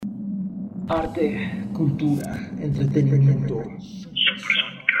Arte, cultura, entretenimiento.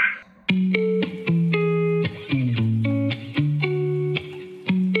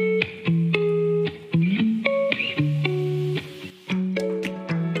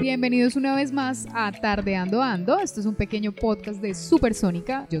 Bienvenidos una vez más a Tardeando Ando. Esto es un pequeño podcast de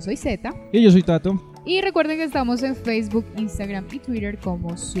Supersónica. Yo soy Zeta. Y yo soy Tato. Y recuerden que estamos en Facebook, Instagram y Twitter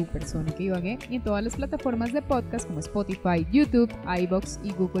como Supersónica Ibagué y en todas las plataformas de podcast como Spotify, YouTube, iVoox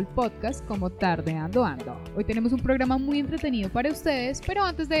y Google Podcast como Tardeando Ando. Hoy tenemos un programa muy entretenido para ustedes, pero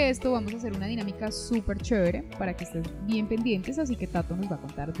antes de esto vamos a hacer una dinámica súper chévere para que estén bien pendientes, así que Tato nos va a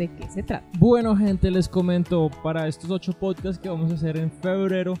contar de qué se trata. Bueno, gente, les comento, para estos 8 podcasts que vamos a hacer en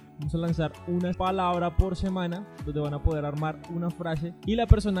febrero, vamos a lanzar una palabra por semana, donde van a poder armar una frase y la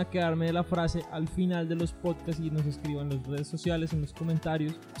persona que arme la frase al final de los podcasts y nos escriban en las redes sociales, en los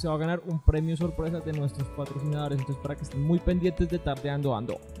comentarios, se va a ganar un premio sorpresa de nuestros patrocinadores. Entonces, para que estén muy pendientes de Tardeando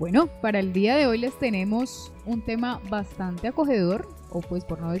Ando. Bueno, para el día de hoy les tenemos un tema bastante acogedor, o pues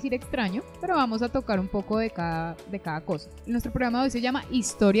por no decir extraño, pero vamos a tocar un poco de cada cosa. Nuestro programa de hoy se llama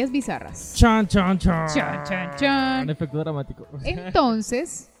Historias Bizarras. Chan, chan, chan. Chan, chan, chan. Un efecto dramático.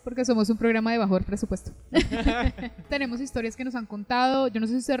 Entonces, porque somos un programa de bajo presupuesto, tenemos historias que nos han contado. Yo no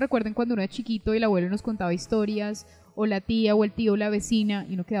sé si ustedes recuerden cuando uno era chiquito y el abuelo nos contaba historias, o la tía, o el tío, o la vecina,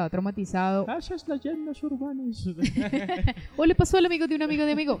 y uno quedaba traumatizado. Esas leyendas urbanas. O le pasó al amigo de un amigo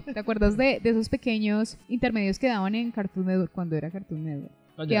de amigo. ¿Te acuerdas de esos pequeños intermedios que daban en Cartoon Network cuando era Cartoon Network?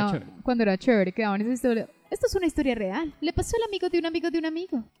 Cuando era chévere, que daban esa historia. Esto es una historia real. Le pasó al amigo de un amigo de un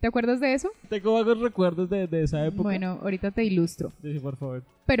amigo. ¿Te acuerdas de eso? Tengo vagos recuerdos de esa época. Bueno, ahorita te ilustro. Sí, por favor.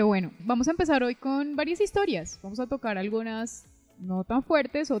 Pero bueno, vamos a empezar hoy con varias historias. Vamos a tocar algunas no tan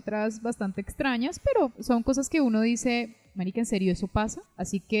fuertes, otras bastante extrañas, pero son cosas que uno dice, marica, ¿en serio eso pasa?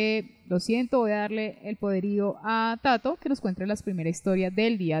 Así que, lo siento, voy a darle el poderío a Tato, que nos cuente las primeras historias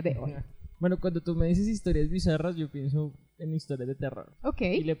del día de hoy. Bueno, cuando tú me dices historias bizarras, yo pienso en historias de terror. Ok.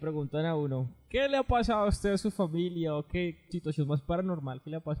 Y le preguntan a uno, ¿qué le ha pasado a usted, a su familia? ¿O qué situación más paranormal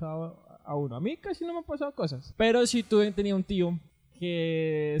que le ha pasado a uno? A mí casi no me han pasado cosas. Pero sí tenía un tío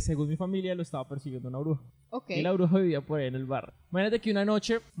que, según mi familia, lo estaba persiguiendo una bruja. Okay. Y la bruja vivía por ahí en el bar. Imagínate que una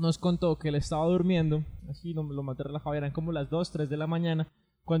noche nos contó que él estaba durmiendo, así lo más relajado, eran como las 2, 3 de la mañana,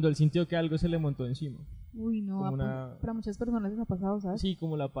 cuando él sintió que algo se le montó encima. Uy, no, para muchas personas les ha pasado, ¿sabes? Sí,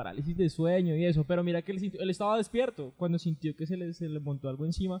 como la parálisis de sueño y eso, pero mira que él estaba despierto cuando sintió que se le montó algo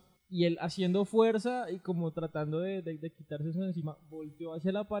encima, y él, haciendo fuerza y como tratando de quitarse eso de encima, volteó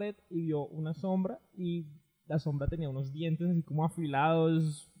hacia la pared y vio una sombra, y la sombra tenía unos dientes así como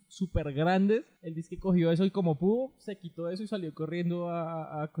afilados, súper grandes. Él dice que cogió eso y como pudo, se quitó eso y salió corriendo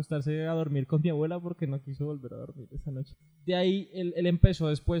a acostarse a dormir con mi abuela porque no quiso volver a dormir esa noche. De ahí él empezó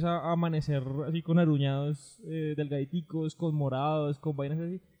después a amanecer así con aruñados delgaditicos, con morados, con vainas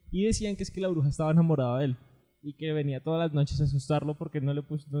así, y decían que es que la bruja estaba enamorada de él y que venía todas las noches a asustarlo porque no le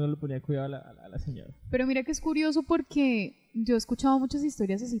ponía cuidado a la señora. Pero mira que es curioso porque yo he escuchado muchas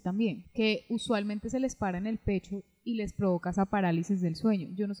historias así también, que usualmente se les para en el pecho y les provoca esa parálisis del sueño.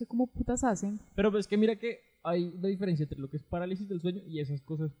 Yo no sé cómo putas hacen. Pero pues que mira que hay una diferencia entre lo que es parálisis del sueño y esas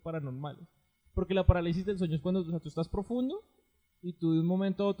cosas paranormales. Porque la parálisis del sueño es cuando, o sea, tú estás profundo y tú de un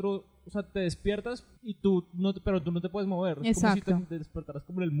momento a otro, o sea, te despiertas y pero tú no te puedes mover. Es Exacto. como si te despertaras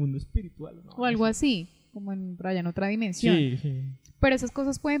como en el mundo espiritual, ¿no? O algo así, como en otra dimensión. Sí. Pero esas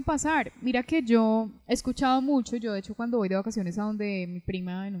cosas pueden pasar. Mira que yo he escuchado mucho, yo de hecho cuando voy de vacaciones a donde mi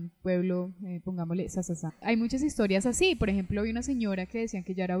prima en un pueblo, pongámosle Sasasa, hay muchas historias así. Por ejemplo, había una señora que decían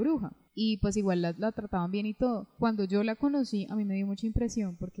que ella era bruja y pues igual la trataban bien y todo. Cuando yo la conocí, a mí me dio mucha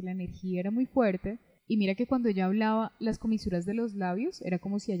impresión porque la energía era muy fuerte. Y mira que cuando ella hablaba, las comisuras de los labios era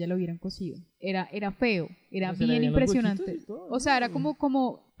como si a ella la hubieran cosido. Era feo, era bien impresionante. O sea, era como,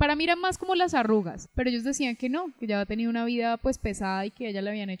 para mí era más como las arrugas. Pero ellos decían que no, que ella había tenido una vida pues pesada y que a ella le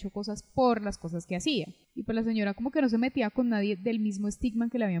habían hecho cosas por las cosas que hacía. Y pues la señora como que no se metía con nadie del mismo estigma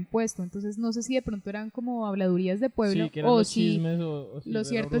que le habían puesto. Entonces no sé si de pronto eran como habladurías de pueblo, sí, que eran o los si chismes, o si lo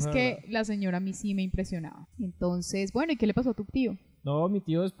cierto es que la señora a mí sí me impresionaba. Entonces, bueno, ¿y qué le pasó a tu tío? No, mi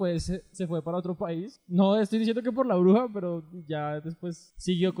tío después se fue para otro país. No estoy diciendo que por la bruja, pero ya después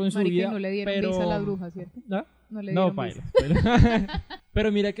siguió con su vida. No le dieron visa a la bruja, ¿cierto? ¿Ah? No le dieron visa. Pero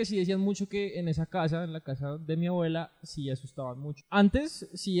mira que sí decían mucho que en esa casa, en la casa de mi abuela, sí asustaban mucho. Antes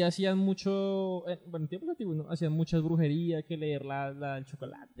sí hacían mucho, bueno, en tiempos antiguos, ¿no? Hacían muchas brujerías, que leer el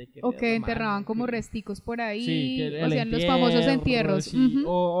chocolate. O que enterraban como resticos por ahí, sí, que hacían los famosos entierros. Sí.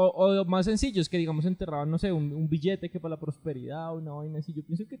 O más sencillos, que digamos enterraban, no sé, un billete que para la prosperidad, una vaina así. Yo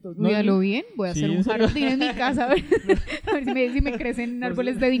pienso que todo... Cuídalo bien, voy a hacer un jardín en mi casa a ver si me crecen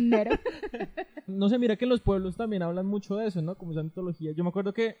árboles de dinero. No sé, mira que en los pueblos también hablan mucho de eso, ¿no? Como esa mitología. Yo me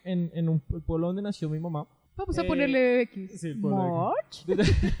acuerdo que en un pueblo donde nació mi mamá. Vamos a ponerle X. Sí, el pueblo de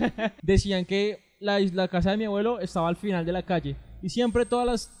March. Decían que la casa de mi abuelo estaba al final de la calle. Y siempre todas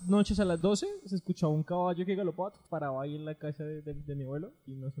las noches a las 12 se escuchaba un caballo que galopaba, paraba ahí en la casa de mi abuelo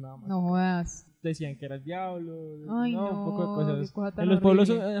y no sonaba más. No jodas. Decían que era el diablo, Ay, un poco de no, cosas. qué cosa tan En los pueblos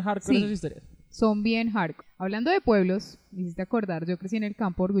son horrible. hardcore Sí. esas historias. Son bien hardcore. Hablando de pueblos, me hiciste acordar, yo crecí en el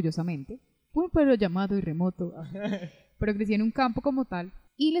campo orgullosamente. Un pueblo llamado y remoto. Pero crecí en un campo como tal.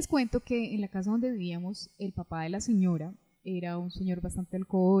 Y les cuento que en la casa donde vivíamos, el papá de la señora era un señor bastante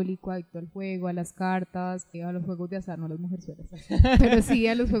alcohólico, adicto al juego, a las cartas, a los juegos de azar, no a las mujerzuelas, pero sí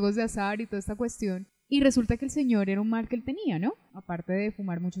a los juegos de azar y toda esta cuestión. Y resulta que el señor era un mal que él tenía, ¿no? Aparte de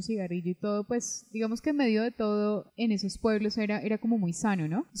fumar mucho cigarrillo y todo, pues digamos que en medio de todo en esos pueblos era como muy sano,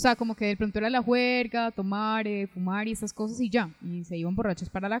 ¿no? O sea, como que de pronto era la juerga, tomar, fumar y esas cosas y ya. Y se iban borrachos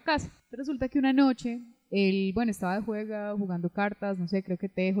para la casa. Pero resulta que una noche él, bueno, estaba de juega, jugando cartas, no sé, creo que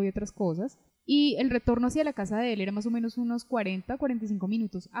tejo y otras cosas. Y el retorno hacia la casa de él era más o menos unos 45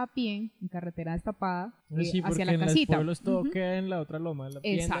 minutos a pie, en carretera destapada, Sí, porque hacia la en los casita. pueblos todo queda en la otra loma, la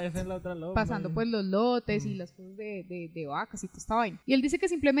tienda Exacto. es en la otra loma. Pasando pues los lotes y las cosas de vacas y toda esta vaina. Y él dice que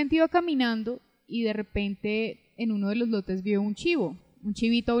simplemente iba caminando y de repente en uno de los lotes vio un chivo, un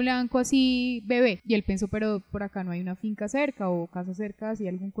chivito blanco así bebé. Y él pensó, pero por acá no hay una finca cerca o casa cerca, así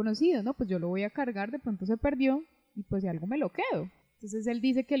algún conocido, ¿no? Pues yo lo voy a cargar, de pronto se perdió y pues si algo me lo quedo. Entonces él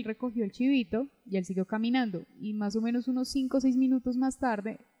dice que él recogió el chivito y él siguió caminando y más o menos unos 5 o 6 minutos más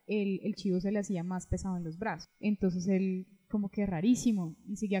tarde el chivo se le hacía más pesado en los brazos. Entonces él como que rarísimo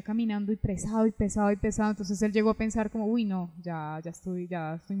y seguía caminando y pesado y pesado y pesado. Entonces él llegó a pensar como, uy no, ya estoy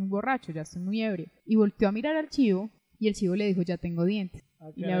muy borracho, ya estoy muy ebrio. Y volteó a mirar al chivo y el chivo le dijo, ya tengo dientes.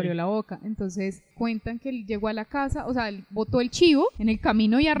 Y le abrió la boca. Entonces cuentan que él llegó a la casa, o sea, él botó el chivo en el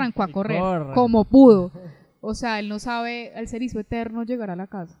camino y arrancó a correr como pudo. O sea, él no sabe, al ser hizo eterno llegar a la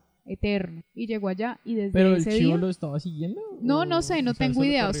casa. Eterno. Y llegó allá y desde ¿Pero ese el chivo día... lo estaba siguiendo? No sé, no tengo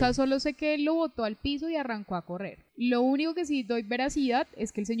idea. O sea, corrió. solo sé que él lo botó al piso y arrancó a correr. Lo único que sí doy veracidad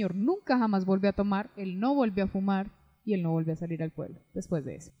es que el señor nunca jamás volvió a tomar, él no volvió a fumar y él no volvió a salir al pueblo después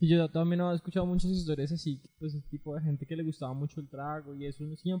de eso. Y yo también he escuchado muchas historias así, pues ese tipo de gente que le gustaba mucho el trago y eso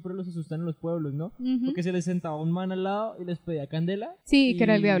siempre los asustan en los pueblos, ¿no? Porque se les sentaba un man al lado y les pedía candela. Sí, que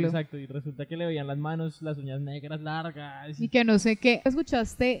era el diablo. Exacto, y resulta que le veían las manos, las uñas negras largas. Y que no sé qué.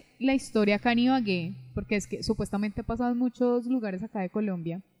 ¿Escuchaste la historia acá en Ibagué? Porque es que supuestamente ha pasado en muchos lugares acá de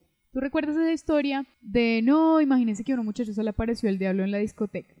Colombia. ¿Tú recuerdas esa historia de, no, imagínense que a un muchacho se le apareció el diablo en la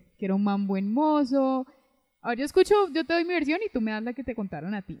discoteca? Que era un man buen mozo. Ahora yo te doy mi versión y tú me das la que te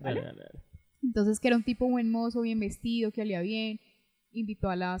contaron a ti, ¿vale? Dale. Entonces que era un tipo buen mozo, bien vestido, que olía bien,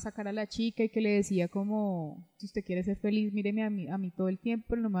 invitó a sacar a la chica y que le decía como, si usted quiere ser feliz, míreme a mí todo el tiempo,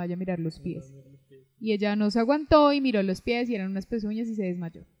 pero no me vaya a mirar los pies. Y ella no se aguantó y miró los pies y eran unas pezuñas y se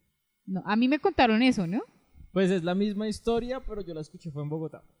desmayó. No, a mí me contaron eso, ¿no? Pues es la misma historia, pero yo la escuché fue en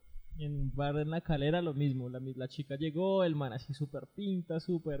Bogotá. En un bar en La Calera lo mismo, la chica llegó, el man así súper pinta,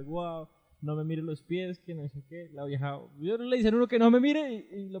 súper guau. No me mire los pies, que no sé qué, la vieja, yo le dicen a uno que no me mire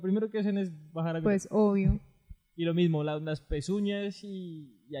y lo primero que hacen es bajar a mirar. Pues obvio. Y lo mismo, las pezuñas y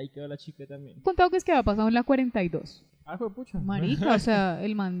ahí quedó la chica también. Contado que es que había pasado en la 42. Ah, fue pucha. Marica, o sea,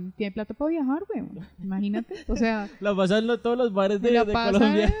 el man tiene plata para viajar, güey. Imagínate, o sea... La pasan todos los bares de pasa,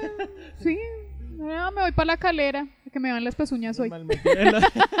 Colombia. Sí, me voy para La Calera, que me van las pezuñas hoy. No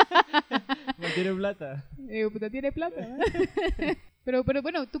tiene plata. Puta, tiene plata. Pero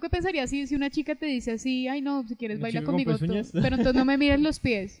bueno, ¿tú qué pensarías si una chica te dice así, ay no, si quieres ¿Una baila chica conmigo, con pezuñas? pero entonces no me mires los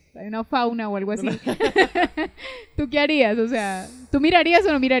pies, hay una fauna o algo así? ¿Tú qué harías? O sea, ¿tú mirarías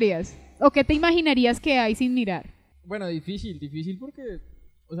o no mirarías? ¿O qué te imaginarías que hay sin mirar? Bueno, difícil porque,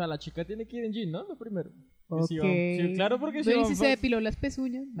 o sea, la chica tiene que ir en jean, ¿no? Lo primero. Ok. Sí, claro, porque Bueno, y si se depiló las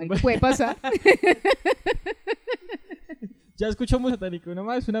pezuñas, marica, puede pasar. Ya escucho muy satánico, una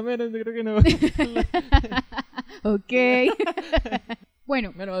más, una menos, yo creo que no. Ok.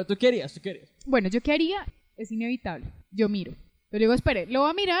 Bueno, ¿tú qué harías? Bueno, ¿yo qué haría? Es inevitable. Yo miro. Pero digo, espere, lo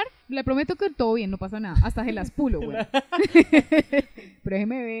voy a mirar, le prometo que todo bien, no pasa nada. Hasta se las pulo, güey. Pero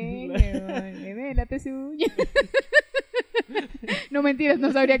déjeme ver la pezuña. No, mentiras,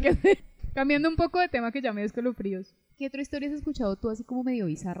 no sabría qué hacer. Cambiando un poco de tema que ya me escalofríos. ¿Qué otra historia has escuchado tú así como medio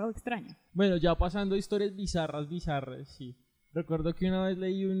bizarra o extraña? Bueno, ya pasando a historias bizarras, sí. Recuerdo que una vez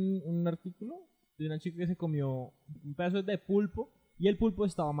leí un artículo de una chica que se comió un pedazo de pulpo y el pulpo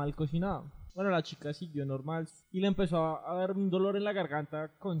estaba mal cocinado. Bueno, la chica siguió normal y le empezó a dar un dolor en la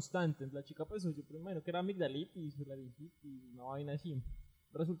garganta constante. La chica pensó, yo primero que era amigdalitis, y una vaina así.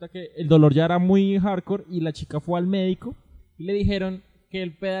 Resulta que el dolor ya era muy hardcore y la chica fue al médico y le dijeron que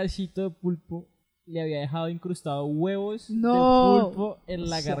el pedacito de pulpo le había dejado incrustado huevos No. de pulpo en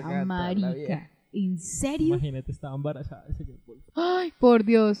la O sea, garganta. marica, ¿en serio? Imagínate, estaba embarazada el señor pulpo. Ay, por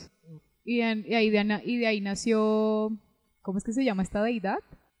Dios. Y de ahí nació, ¿cómo es que se llama esta deidad?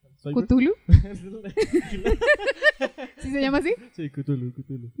 ¿Cthulhu? ¿Sí se llama así? Sí, Cthulhu.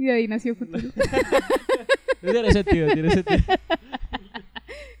 Y de ahí nació Cthulhu. Tiene sentido.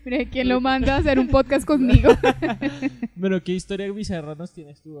 Mira, ¿quién lo manda a hacer un podcast conmigo? Bueno, ¿qué historia bizarra nos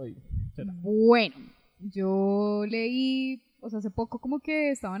tienes tú hoy? Bueno, yo leí, o sea, hace poco como que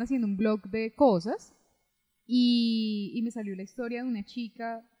estaban haciendo un blog de cosas y me salió la historia de una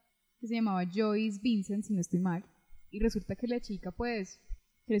chica que se llamaba Joyce Vincent, si no estoy mal, y resulta que la chica pues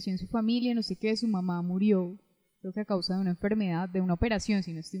creció en su familia, no sé qué, su mamá murió, creo que a causa de una enfermedad, de una operación,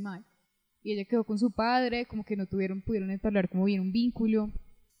 si no estoy mal, y ella quedó con su padre, como que no pudieron entablar como bien un vínculo,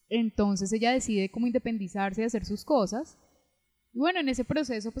 entonces ella decide como independizarse y hacer sus cosas, y bueno, en ese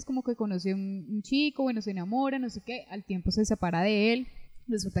proceso pues como que conoce un chico, bueno, se enamora, no sé qué, al tiempo se separa de él,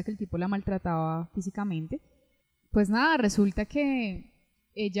 resulta que el tipo la maltrataba físicamente, pues nada, resulta que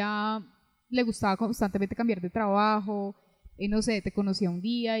ella le gustaba constantemente cambiar de trabajo, no sé, te conocía un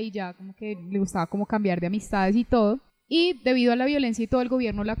día y ya como que le gustaba como cambiar de amistades y todo. Y debido a la violencia y todo, el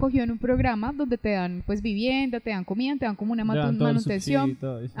gobierno la acogió en un programa donde te dan pues vivienda, te dan comida, te dan como una manutención.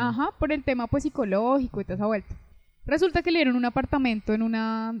 Ajá, por el tema pues psicológico y toda esa vuelta. Resulta que le dieron un apartamento en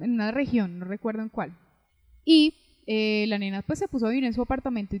una región, no recuerdo en cuál. Y la nena pues se puso a vivir en su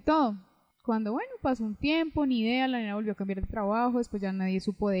apartamento y todo. Cuando, bueno, pasó un tiempo, ni idea, la nena volvió a cambiar de trabajo, después ya nadie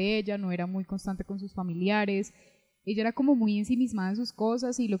supo de ella, no era muy constante con sus familiares, ella era como muy ensimismada en sus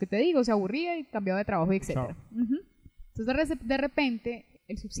cosas y lo que te digo, se aburría y cambiaba de trabajo, etc. Entonces de repente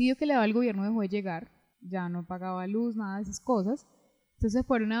el subsidio que le daba el gobierno dejó de llegar, ya no pagaba luz, nada de esas cosas, entonces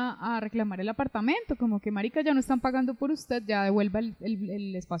fueron a reclamar el apartamento, como que marica ya no están pagando por usted, ya devuelva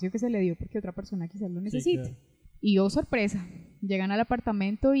el espacio que se le dio porque otra persona quizás lo necesite. Sí, claro. Y oh sorpresa, llegan al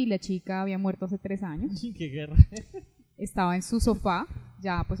apartamento y la chica había muerto hace 3 años. Sí, qué guerra. Estaba en su sofá,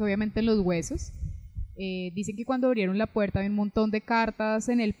 ya pues obviamente en los huesos. Dicen que cuando abrieron la puerta había un montón de cartas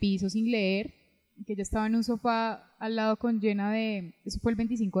en el piso sin leer, que ella estaba en un sofá al lado llena de, eso fue el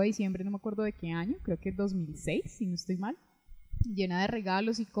 25 de diciembre, no me acuerdo de qué año, creo que 2006, si no estoy mal, llena de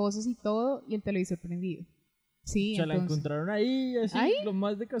regalos y cosas y todo, y el televisor prendido. Sí, o sea, entonces, la encontraron ahí, así, ¿ahí? Lo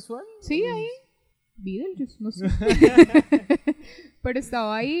más de casual. Sí, ahí. Beetlejuice, no sé. Pero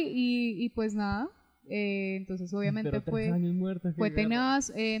estaba ahí y pues nada, entonces obviamente fue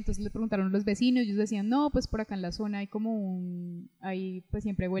tenaz, entonces le preguntaron a los vecinos, ellos decían no, pues por acá en la zona hay como ahí pues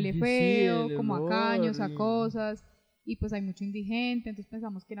siempre huele feo, sí, como a caños, a cosas, y pues hay mucho indigente, entonces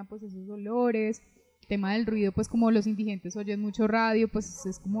pensamos que eran pues esos olores, el tema del ruido, pues como los indigentes oyen mucho radio, pues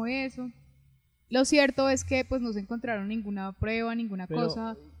es como eso. Lo cierto es que pues no se encontraron ninguna prueba, ninguna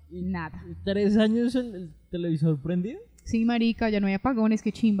cosa. Nada. 3 años el televisor prendido. Sí, marica, ya no hay apagones, qué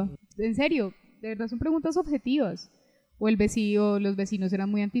chimba. En serio, de verdad son preguntas objetivas. O los vecinos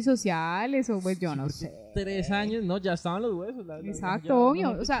eran muy antisociales, o pues yo no sé. 3 años, no, ya estaban los huesos. Exacto,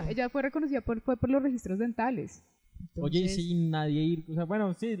 obvio. O sea, ella fue reconocida fue por los registros dentales. Entonces, oye, y sin nadie ir, o sea,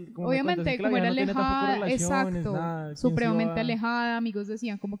 bueno, sí. Como obviamente, como era alejada, exacto, nada, supremamente alejada, amigos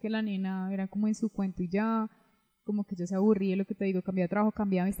decían como que la nena era como en su cuento y ya, como que ya se aburría, lo que te digo, cambiaba de trabajo,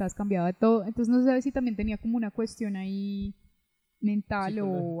 cambiaba amistades, cambiaba de todo, entonces no sé si también tenía como una cuestión ahí mental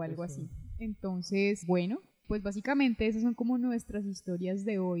o algo así. Entonces, bueno, pues básicamente esas son como nuestras historias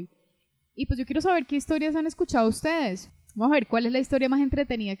de hoy. Y pues yo quiero saber qué historias han escuchado ustedes. Vamos a ver cuál es la historia más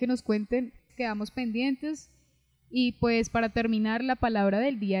entretenida que nos cuenten, quedamos pendientes. Y pues para terminar, la palabra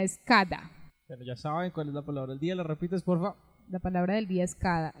del día es cada. Pero ya saben cuál es la palabra del día, ¿la repites, por favor? La palabra del día es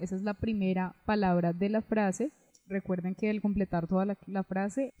cada. Esa es la primera palabra de la frase. Recuerden que al completar toda la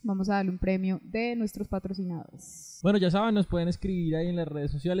frase vamos a darle un premio de nuestros patrocinadores. Bueno, ya saben, nos pueden escribir ahí en las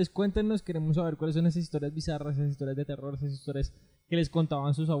redes sociales. Cuéntenos, queremos saber cuáles son esas historias bizarras, esas historias de terror, esas historias que les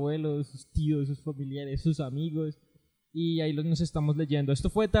contaban sus abuelos, sus tíos, sus familiares, sus amigos. Y ahí nos estamos leyendo. Esto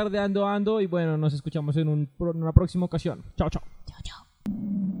fue Tardeando Ando y bueno, nos escuchamos en una próxima ocasión. Chao, chao. Chao, chao.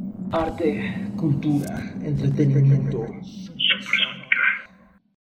 Arte, cultura, entretenimiento.